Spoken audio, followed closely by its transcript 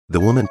The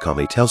woman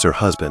calmly tells her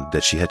husband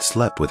that she had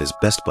slept with his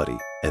best buddy,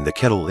 and the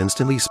kettle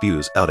instantly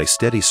spews out a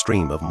steady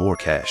stream of more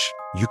cash.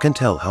 You can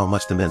tell how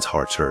much the men's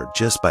hearts hurt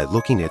just by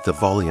looking at the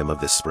volume of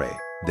this spray.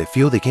 They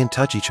feel they can't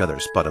touch each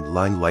other's bottom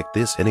line like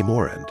this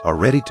anymore and are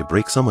ready to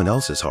break someone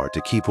else's heart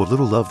to keep what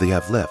little love they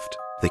have left.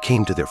 They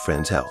came to their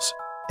friend's house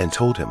and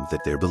told him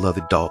that their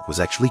beloved dog was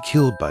actually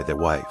killed by their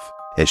wife.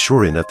 And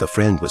sure enough, the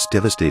friend was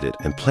devastated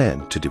and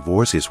planned to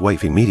divorce his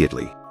wife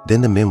immediately.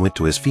 Then the man went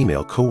to his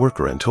female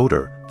co-worker and told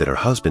her that her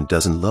husband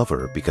doesn't love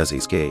her because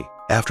he's gay.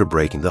 After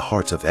breaking the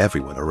hearts of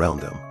everyone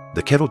around them,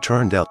 the kettle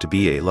turned out to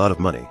be a lot of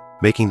money,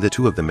 making the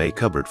two of them a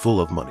cupboard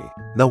full of money.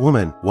 The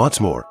woman wants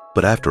more,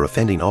 but after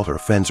offending all her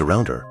friends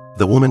around her,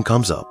 the woman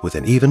comes up with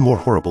an even more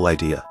horrible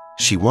idea.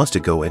 She wants to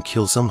go and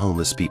kill some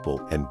homeless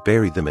people and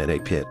bury them in a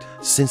pit,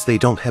 since they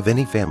don't have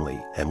any family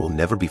and will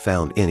never be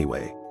found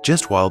anyway.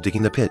 Just while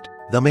digging the pit,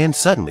 the man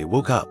suddenly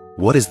woke up.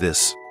 What is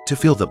this? To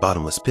fill the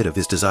bottomless pit of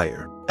his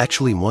desire,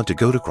 actually want to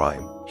go to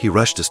crime. He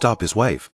rushed to stop his wife,